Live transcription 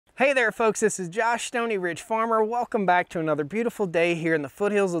Hey there folks, this is Josh, Stoney Ridge Farmer. Welcome back to another beautiful day here in the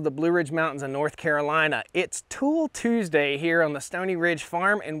foothills of the Blue Ridge Mountains in North Carolina. It's Tool Tuesday here on the Stoney Ridge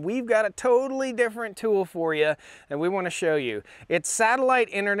Farm, and we've got a totally different tool for you that we want to show you. It's satellite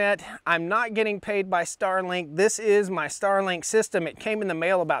internet. I'm not getting paid by Starlink. This is my Starlink system. It came in the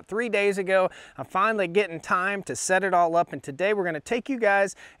mail about 3 days ago. I'm finally getting time to set it all up, and today we're going to take you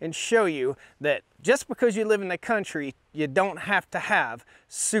guys and show you that just because you live in the country, you don't have to have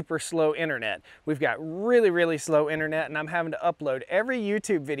super slow internet. We've got really slow internet, and I'm having to upload every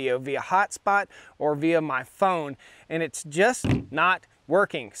YouTube video via hotspot or via my phone, and it's just not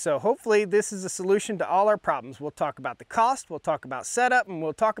working. So hopefully this is a solution to all our problems. We'll talk about the cost, we'll talk about setup, and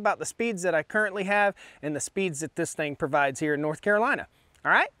we'll talk about the speeds that I currently have and the speeds that this thing provides here in North Carolina.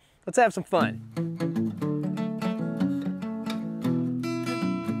 All right, let's have some fun.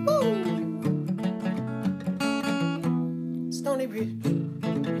 Stoney Ridge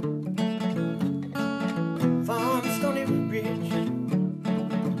Farm, Stoney Ridge,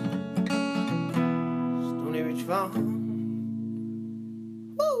 Stoney Ridge Farm.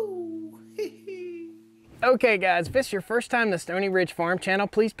 Woo! Okay guys, if it's your first time to the Stoney Ridge Farm channel,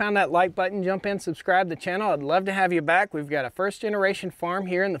 please pound that like button, jump in, subscribe to the channel. I'd love to have you back. We've got a first generation farm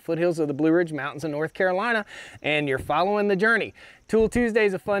here in the foothills of the Blue Ridge Mountains in North Carolina, and you're following the journey. Tool Tuesday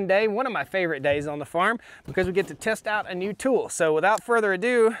is a fun day, one of my favorite days on the farm, because we get to test out a new tool. So without further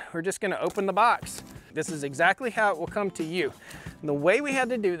ado, we're just gonna open the box. This is exactly how it will come to you. And the way we had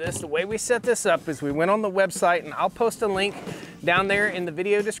to do this, the way we set this up, is we went on the website, and I'll post a link down there in the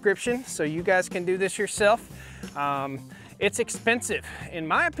video description so you guys can do this yourself. It's expensive. In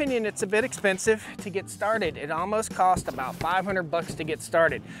my opinion, it's a bit expensive to get started. It almost costs about 500 bucks to get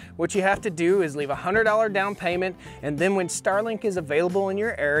started. What you have to do is leave a $100 down payment, and then when Starlink is available in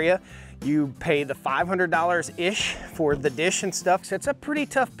your area, you pay the $500-ish for the dish and stuff. So it's a pretty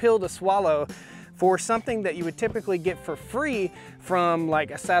tough pill to swallow for something that you would typically get for free from like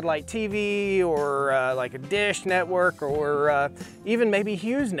a satellite TV or like a dish network or even maybe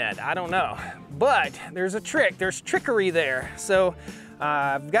HughesNet, I don't know. But there's a trick, there's trickery there. So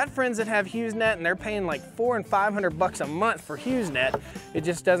I've got friends that have HughesNet and they're paying like $400 and $500 bucks a month for HughesNet. It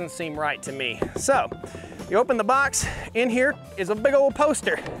just doesn't seem right to me. So you open the box, in here is a big old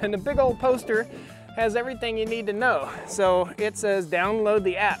poster, and the big old poster has everything you need to know. So it says download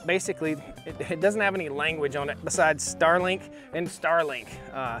the app. Basically, it doesn't have any language on it besides Starlink and Starlink.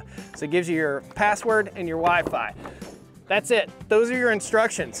 So it gives you your password and your Wi-Fi. That's it. Those are your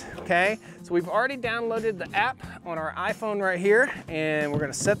instructions, okay? So we've already downloaded the app on our iPhone right here, and we're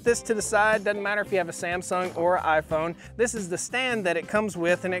gonna set this to the side. Doesn't matter if you have a Samsung or an iPhone. This is the stand that it comes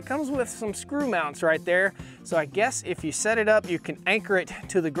with, and it comes with some screw mounts right there. So I guess if you set it up, you can anchor it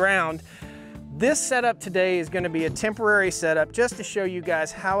to the ground. This setup today is going to be a temporary setup just to show you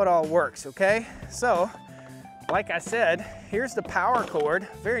guys how it all works, okay? So, like I said, here's the power cord.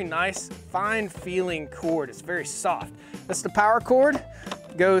 Very nice, fine feeling cord. It's very soft. That's the power cord.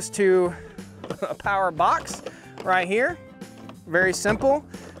 Goes to a power box right here. Very simple.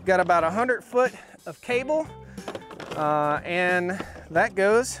 Got about 100 foot of cable, and that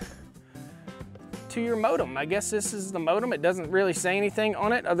goes to your modem. I guess this is the modem. It doesn't really say anything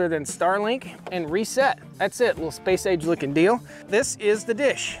on it other than Starlink and reset. That's it, little space age looking deal. This is the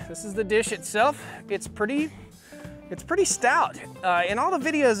dish. This is the dish itself. It's pretty stout. In all the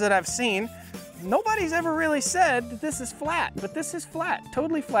videos that I've seen, nobody's ever really said that this is flat, but this is flat,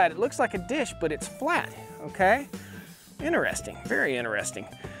 totally flat. It looks like a dish, but it's flat, okay? Interesting, very interesting.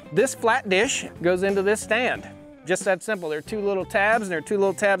 This flat dish goes into this stand. Just that simple. There are two little tabs, and there are two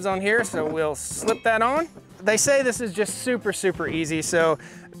little tabs on here, so we'll slip that on. They say this is just super easy, so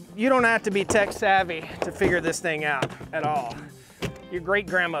you don't have to be tech savvy to figure this thing out at all. Your great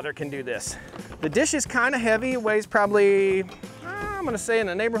grandmother can do this. The dish is kind of heavy. It weighs probably, I'm gonna say in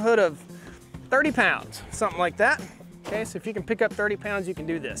the neighborhood of 30 pounds, something like that. Okay, so if you can pick up 30 pounds, you can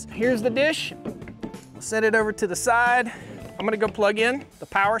do this. Here's the dish. Set it over to the side. I'm gonna go plug in the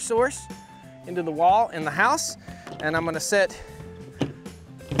power source into the wall in the house, and I'm gonna set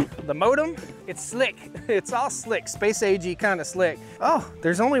the modem. It's slick. It's all slick, space agey kind of slick. Oh,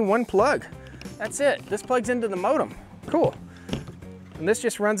 there's only one plug. That's it. This plugs into the modem. Cool. And this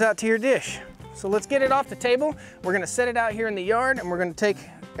just runs out to your dish. So let's get it off the table. We're gonna set it out here in the yard, and we're gonna take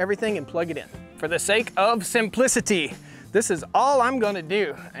everything and plug it in. For the sake of simplicity, this is all I'm gonna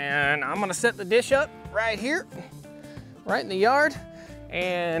do. And I'm gonna set the dish up right here, right in the yard,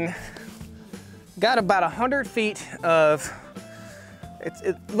 and got about 100 feet of,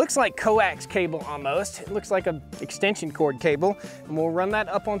 it looks like coax cable almost. It looks like an extension cord cable, and we'll run that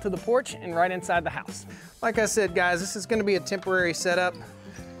up onto the porch and right inside the house. Like I said, guys, this is gonna be a temporary setup.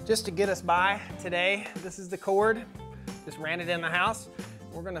 just to get us by today. This is the cord, just ran it in the house.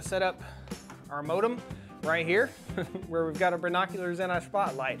 We're gonna set up our modem right here where we've got our binoculars and our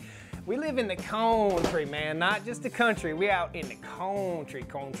spotlight. We live in the country, man, not just the country. We out in the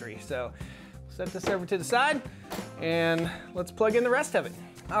country. So set this over to the side and let's plug in the rest of it.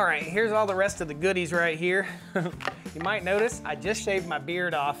 All right, here's all the rest of the goodies right here. You might notice I just shaved my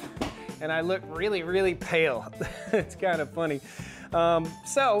beard off and I look really, really pale. It's kind of funny.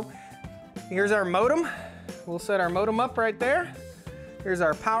 So here's our modem. We'll set our modem up right there. Here's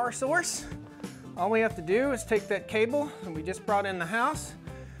our power source. All we have to do is take that cable that we just brought in the house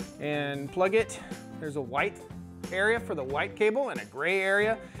and plug it. There's a white area for the white cable and a gray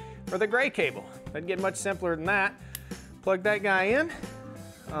area for the gray cable. Doesn't get much simpler than that. Plug that guy in.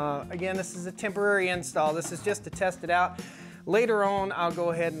 Again, this is a temporary install. This is just to test it out. Later on, I'll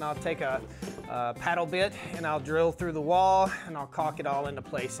go ahead and I'll take a paddle bit and I'll drill through the wall and I'll caulk it all into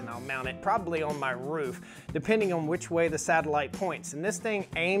place and I'll mount it probably on my roof, depending on which way the satellite points. And this thing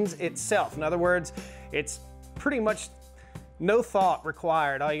aims itself. In other words, it's pretty much no thought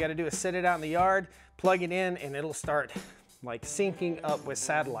required. All you gotta do is set it out in the yard, plug it in, and it'll start like syncing up with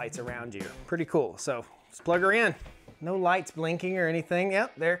satellites around you. Pretty cool. So let's plug her in. No lights blinking or anything.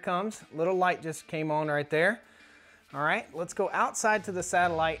 Yep, there it comes. Little light just came on right there. All right, let's go outside to the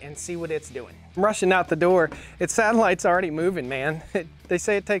satellite and see what it's doing. I'm rushing out the door. Its satellite's already moving, man. They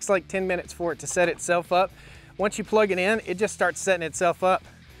say it takes like 10 minutes for it to set itself up. Once you plug it in, it just starts setting itself up.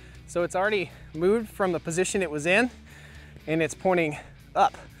 So it's already moved from the position it was in and it's pointing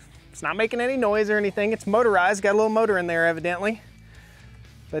up. It's not making any noise or anything. It's motorized, got a little motor in there evidently.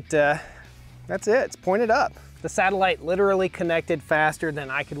 But that's it, it's pointed up. The satellite literally connected faster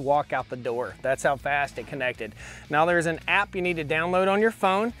than I could walk out the door. That's how fast it connected. Now there's an app you need to download on your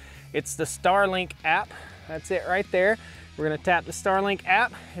phone. It's the Starlink app. That's it right there. We're gonna tap the Starlink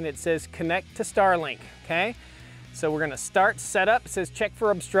app and it says connect to Starlink, okay? So we're gonna start setup. It says check for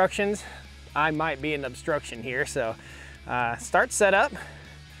obstructions. I might be an obstruction here, so start setup.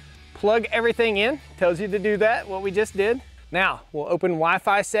 Plug everything in, tells you to do that, what we just did. Now we'll open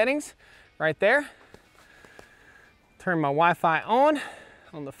Wi-Fi settings right there. Turn my Wi-Fi on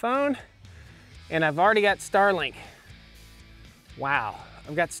the phone, and I've already got Starlink. Wow,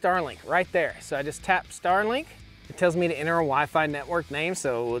 I've got Starlink right there. So I just tap Starlink. It tells me to enter a Wi-Fi network name,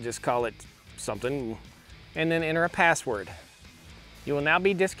 so we'll just call it something, and then enter a password. You will now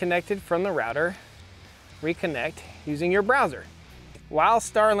be disconnected from the router. Reconnect using your browser. While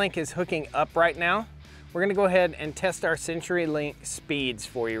Starlink is hooking up right now, we're gonna go ahead and test our CenturyLink speeds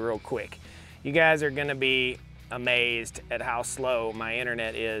for you real quick. You guys are gonna be amazed at how slow my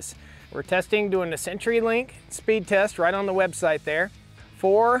internet is. We're testing, doing the CenturyLink speed test right on the website there.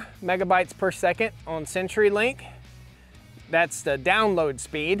 4 megabytes per second on CenturyLink. That's the download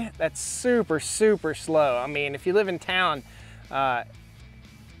speed. That's super, super slow. I mean, if you live in town,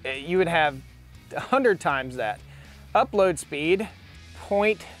 you would have 100 times that. Upload speed,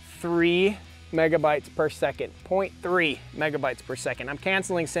 0.3 megabytes per second, 0.3 megabytes per second. I'm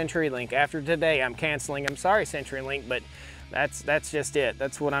canceling CenturyLink. After today, I'm canceling. I'm sorry, CenturyLink, but that's just it.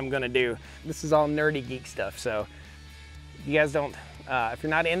 That's what I'm gonna do. This is all nerdy geek stuff, so you guys don't, if you're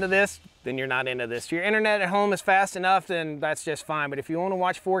not into this, then you're not into this. If your internet at home is fast enough, then that's just fine. But if you wanna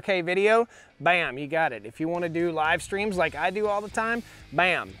watch 4K video, bam, you got it. If you wanna do live streams like I do all the time,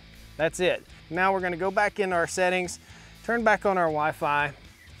 bam, that's it. Now we're gonna go back into our settings, turn back on our Wi-Fi.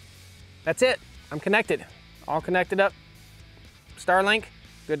 That's it, I'm connected. All connected up. Starlink,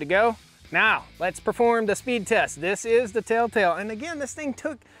 good to go. Now, let's perform the speed test. This is the telltale. And again, this thing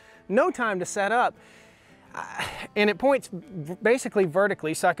took no time to set up. And it points basically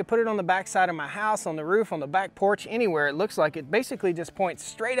vertically, so I could put it on the back side of my house, on the roof, on the back porch, anywhere. It looks like it basically just points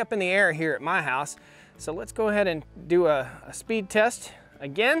straight up in the air here at my house. So let's go ahead and do a speed test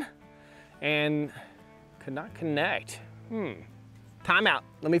again. And could not connect. Time out,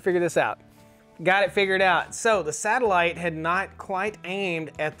 let me figure this out. Got it figured out. So the satellite had not quite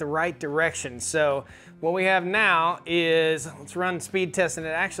aimed at the right direction. So what we have now is, let's run speed test, and it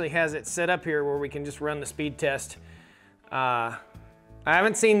actually has it set up here where we can just run the speed test. I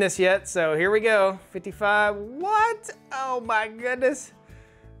haven't seen this yet, so here we go. 55, what? Oh my goodness.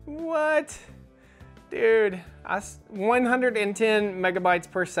 What? Dude, 110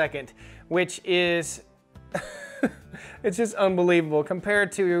 megabytes per second, which is, it's just unbelievable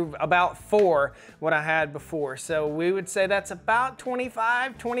compared to about 4 what I had before. So we would say that's about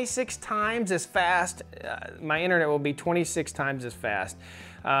 25, 26 times as fast. My internet will be 26 times as fast.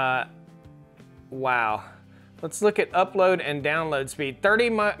 Wow. Let's look at upload and download speed. 30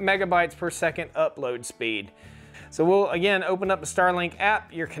 megabytes per second upload speed. So we'll, again, open up the Starlink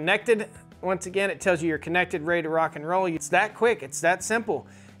app. You're connected. Once again, it tells you you're connected, ready to rock and roll. It's that quick, it's that simple.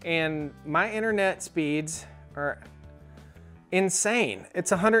 And my internet speeds are insane.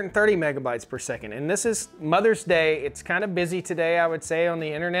 It's 130 megabytes per second. And this is Mother's Day. It's kind of busy today, I would say, on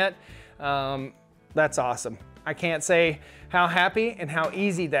the internet. That's awesome. I can't say how happy and how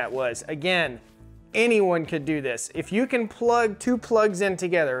easy that was. Again, anyone could do this. If you can plug 2 plugs in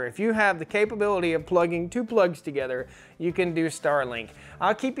together, if you have the capability of plugging 2 plugs together, you can do Starlink.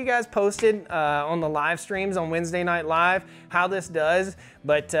 I'll keep you guys posted on the live streams on Wednesday Night Live how this does,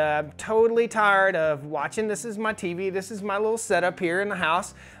 but I'm totally tired of watching. This is my TV. This is my little setup here in the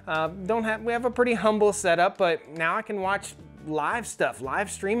house. We have a pretty humble setup, but now I can watch live stuff,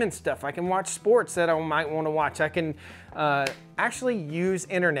 live streaming stuff. I can watch sports that I might want to watch. I can actually use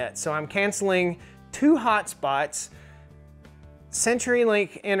internet. So I'm canceling 2 hotspots,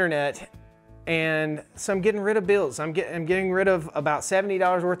 CenturyLink internet, and so I'm getting rid of bills. I'm getting rid of about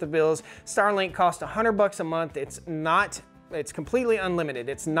 $70 worth of bills. Starlink costs $100 a month. It's completely unlimited.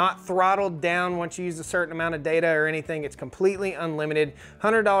 It's not throttled down once you use a certain amount of data or anything. It's completely unlimited,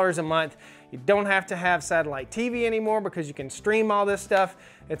 $100 a month. You don't have to have satellite TV anymore because you can stream all this stuff.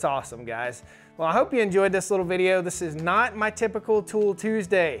 It's awesome, guys. Well, I hope you enjoyed this little video. This is not my typical Tool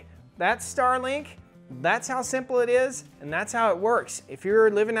Tuesday. That's Starlink. That's how simple it is, and that's how it works. If you're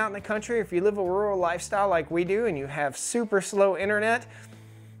living out in the country, if you live a rural lifestyle like we do, and you have super slow internet,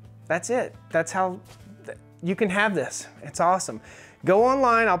 that's it. That's how you can have this. It's awesome. Go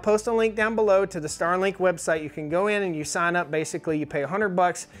online. I'll post a link down below to the Starlink website. You can go in and you sign up. Basically, you pay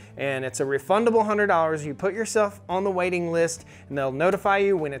 $100 and it's a refundable $100. You put yourself on the waiting list and they'll notify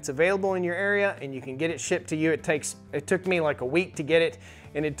you when it's available in your area and you can get it shipped to you. It took me like a week to get it,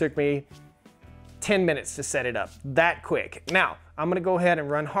 and it took me 10 minutes to set it up. That quick. Now, I'm gonna go ahead and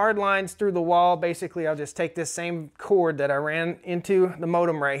run hard lines through the wall. Basically, I'll just take this same cord that I ran into the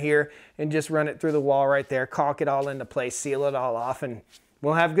modem right here and just run it through the wall right there, caulk it all into place, seal it all off, and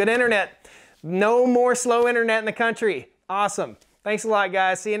we'll have good internet. No more slow internet in the country. Awesome. Thanks a lot,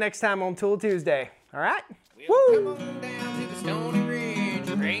 guys. See you next time on Tool Tuesday. All right? Woo!